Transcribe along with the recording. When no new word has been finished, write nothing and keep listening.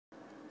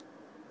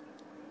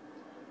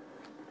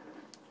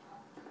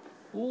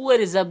What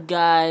is up,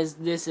 guys?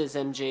 This is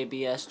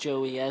MJBS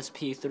Joey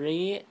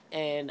SP3,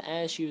 and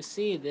as you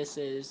see, this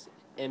is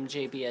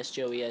MJBS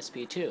Joey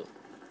SP2.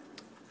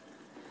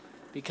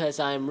 Because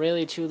I'm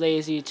really too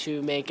lazy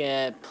to make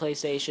a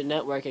PlayStation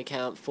Network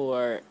account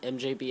for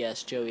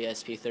MJBS Joey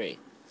SP3.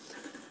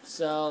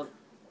 So,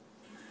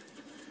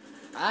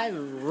 I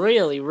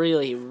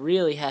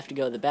really have to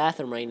go to the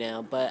bathroom right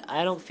now, but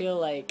I don't feel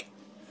like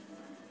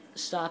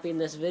stopping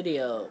this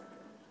video,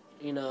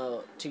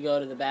 to go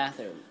to the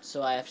bathroom,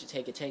 so I have to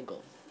take a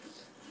tinkle.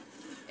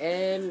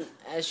 And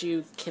as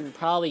you can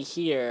probably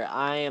hear,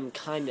 I am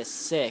kind of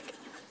sick.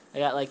 I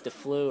got like the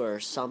flu or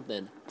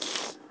something.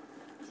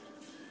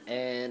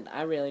 And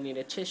I really need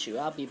a tissue.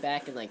 I'll be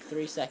back in like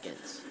 3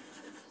 seconds.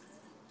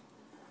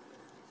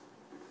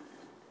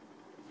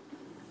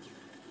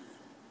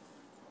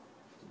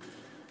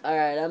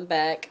 Alright, I'm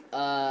back.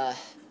 I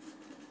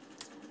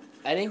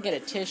didn't get a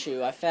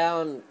tissue. I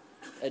found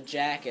a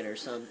jacket or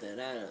something.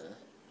 I don't know.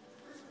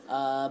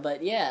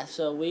 But yeah,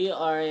 so we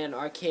are in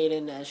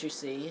Arkaden, as you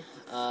see.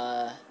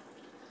 I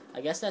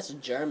guess that's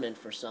German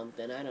for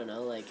something. I don't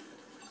know. Like,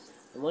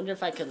 I wonder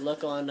if I could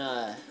look on,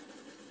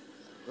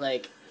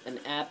 like, an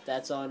app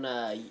that's on,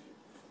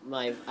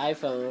 my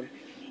iPhone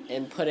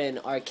and put in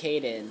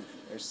Arkaden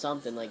or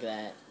something like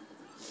that.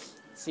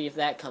 See if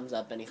that comes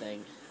up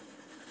anything.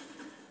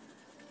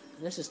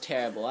 This is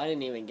terrible. I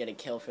didn't even get a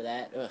kill for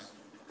that. Ugh,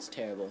 it's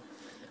terrible.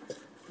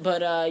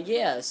 But,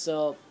 yeah,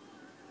 so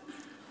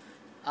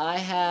I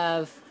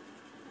have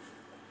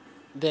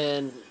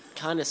been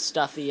kind of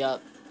stuffy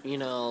up,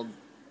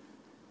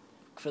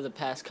 for the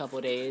past couple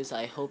of days.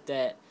 I hope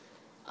that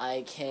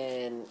I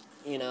can,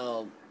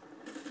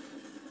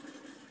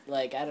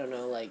 like, I don't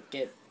know, like,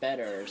 get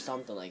better or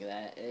something like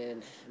that.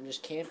 And I'm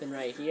just camping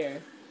right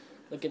here,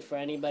 looking for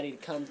anybody to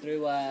come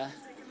through. I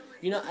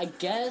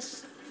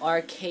guess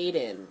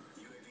Arkaden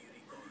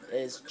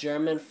is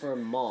German for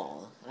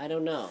mall. I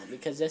don't know,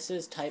 because this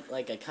is type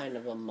like a kind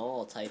of a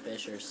mall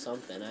type-ish or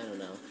something. I don't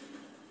know.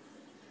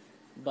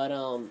 But,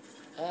 to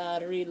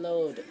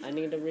reload. I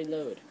need to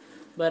reload.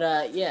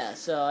 But, yeah,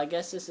 so I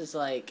guess this is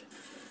like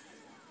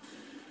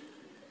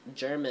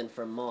German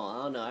for mall.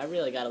 I don't know. I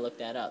really gotta look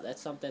that up.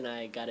 That's something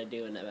I gotta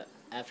do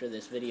after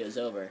this video's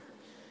over.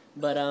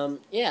 But,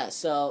 yeah,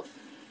 so,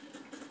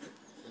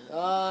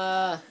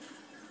 I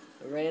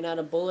ran out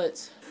of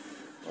bullets.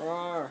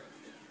 Rawr.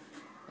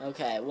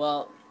 Okay,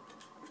 well,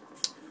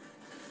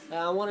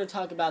 I want to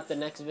talk about the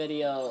next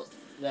video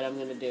that I'm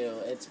gonna do.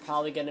 It's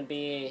probably gonna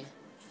be,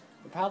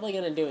 I'm probably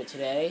gonna do it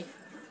today,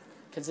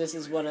 because this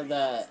is one of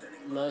the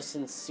most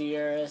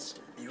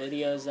sincerest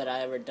videos that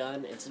I ever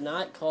done. It's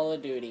not Call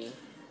of Duty,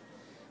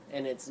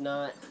 and it's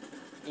not,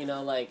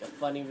 like a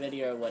funny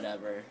video or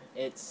whatever.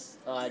 It's,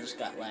 oh, I just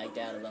got lagged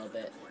out a little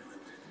bit.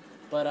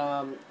 But,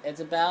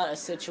 it's about a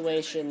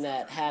situation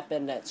that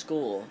happened at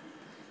school,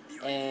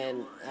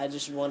 and I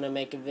just want to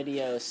make a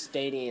video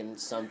stating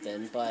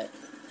something, but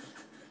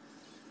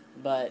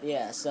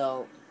yeah,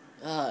 so,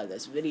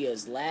 this video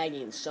is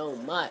lagging so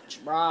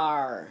much,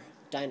 rawr,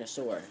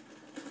 dinosaur.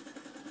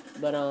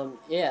 But,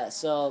 yeah,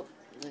 so,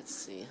 let's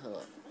see, hold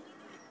on.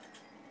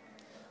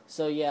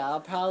 So, yeah,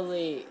 I'll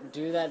probably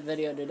do that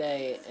video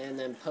today and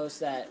then post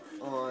that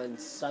on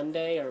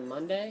Sunday or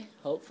Monday,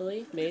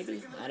 hopefully,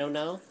 maybe, I don't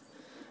know.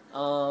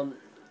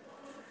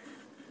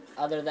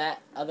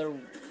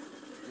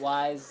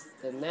 Otherwise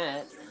than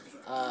that,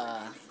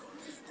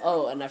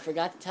 oh, and I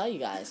forgot to tell you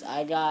guys,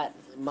 I got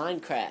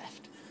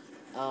Minecraft.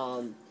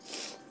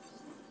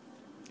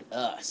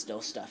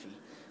 Still stuffy.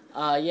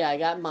 Yeah, I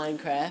got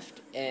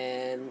Minecraft,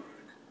 and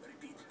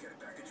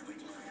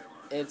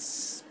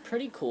it's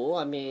pretty cool.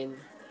 I mean,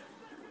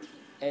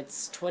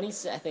 it's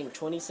I think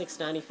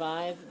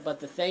 $26.95, but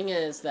the thing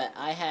is that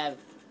I have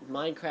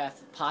Minecraft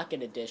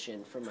Pocket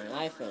Edition for my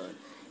iPhone,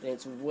 and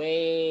it's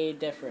way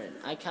different.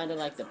 I kind of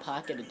like the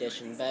Pocket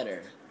Edition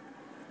better,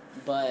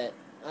 but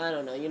I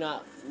don't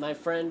know. My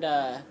friend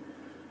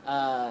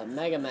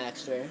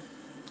Megamaxter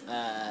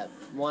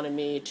wanted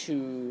me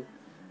to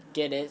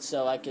get it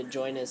so I could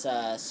join his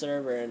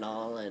server and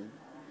all,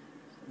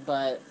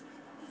 but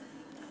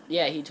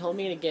yeah, he told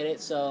me to get it,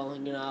 so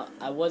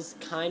I was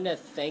kind of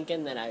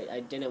thinking that I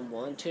didn't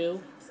want to,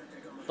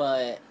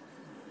 but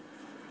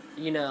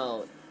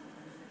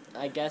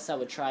I guess I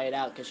would try it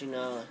out, because you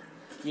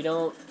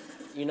don't,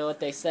 what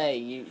they say,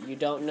 you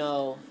don't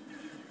know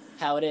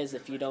how it is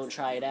if you don't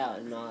try it out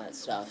and all that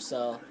stuff.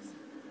 So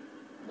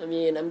I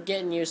mean, I'm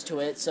getting used to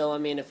it, so I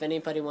mean, if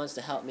anybody wants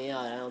to help me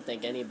out, I don't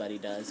think anybody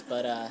does,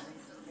 but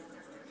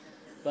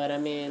I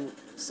mean,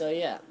 so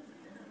yeah.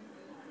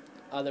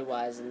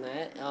 Otherwise than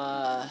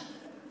that,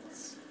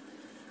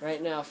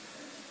 right now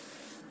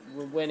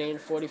we're winning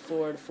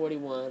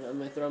 44-41. I'm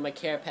gonna throw my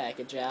care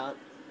package out,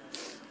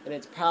 and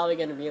it's probably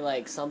gonna be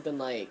like something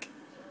like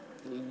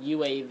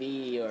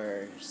UAV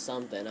or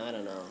something. I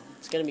don't know.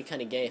 It's gonna be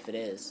kind of gay if it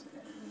is.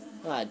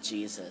 Ah,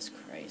 Jesus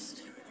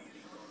Christ.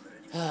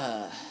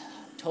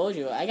 Told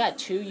you, I got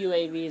 2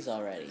 UAVs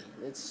already.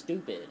 It's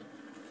stupid.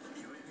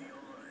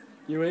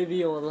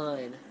 UAV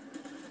online.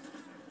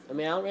 I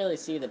mean, I don't really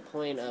see the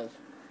point of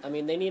I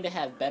mean, they need to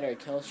have better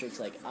kill streaks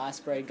like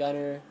Osprey,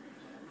 Gunner,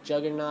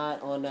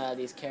 Juggernaut on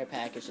these care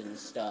packages and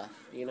stuff,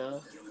 you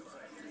know?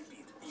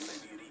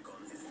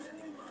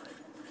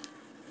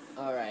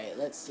 Alright,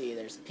 let's see.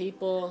 There's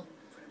people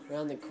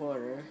around the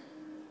corner,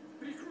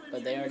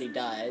 but they already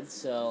died,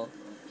 so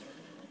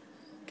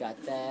got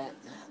that.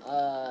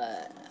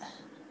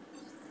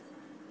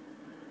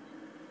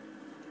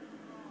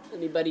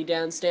 Anybody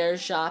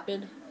downstairs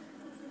shopping?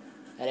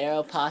 At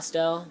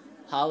Aeropostale,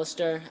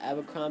 Hollister,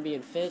 Abercrombie,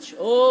 and Fitch.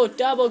 Oh,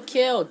 double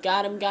kill!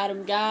 Got him, got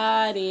him,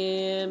 got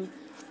him!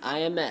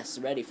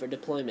 IMS, ready for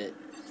deployment.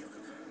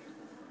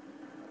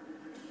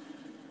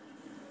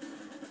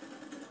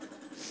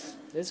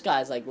 This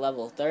guy's like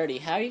level 30.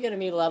 How are you going to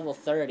be level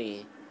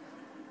 30?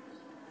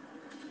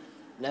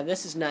 Now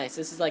this is nice.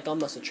 This is like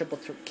almost a triple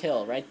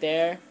kill. Right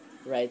there,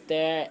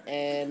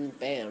 and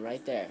bam,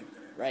 right there.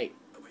 Right.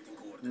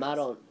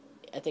 Model,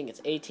 I think it's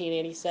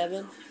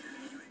 1887.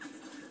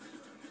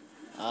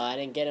 I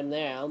didn't get him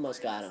there. I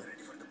almost got him.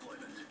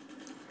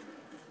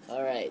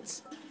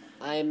 Alright.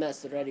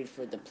 IMS ready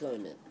for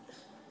deployment.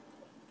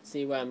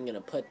 See where I'm going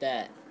to put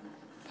that.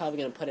 Probably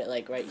going to put it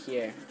like right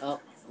here. Oh,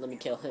 let me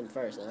kill him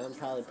first. I'm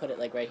probably put it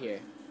like right here.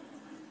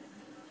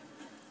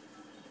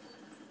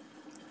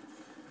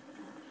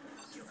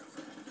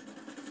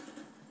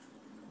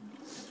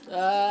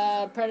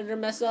 Predator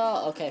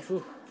missile. Okay,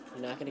 whew.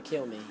 You're not going to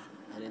kill me.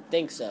 I didn't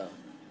think so.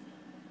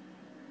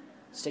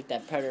 Stick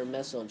that Predator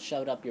missile and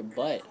shove it up your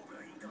butt.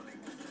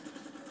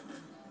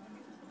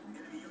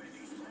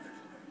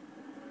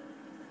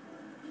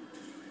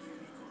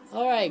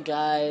 Alright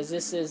guys,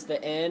 this is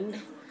the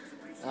end.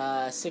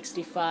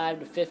 65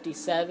 to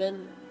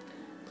 57.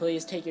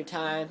 Please take your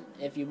time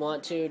if you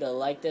want to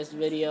like this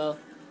video,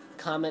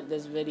 comment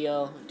this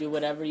video, do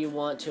whatever you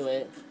want to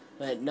it,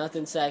 but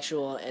nothing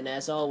sexual, and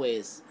as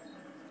always,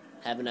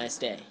 have a nice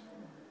day.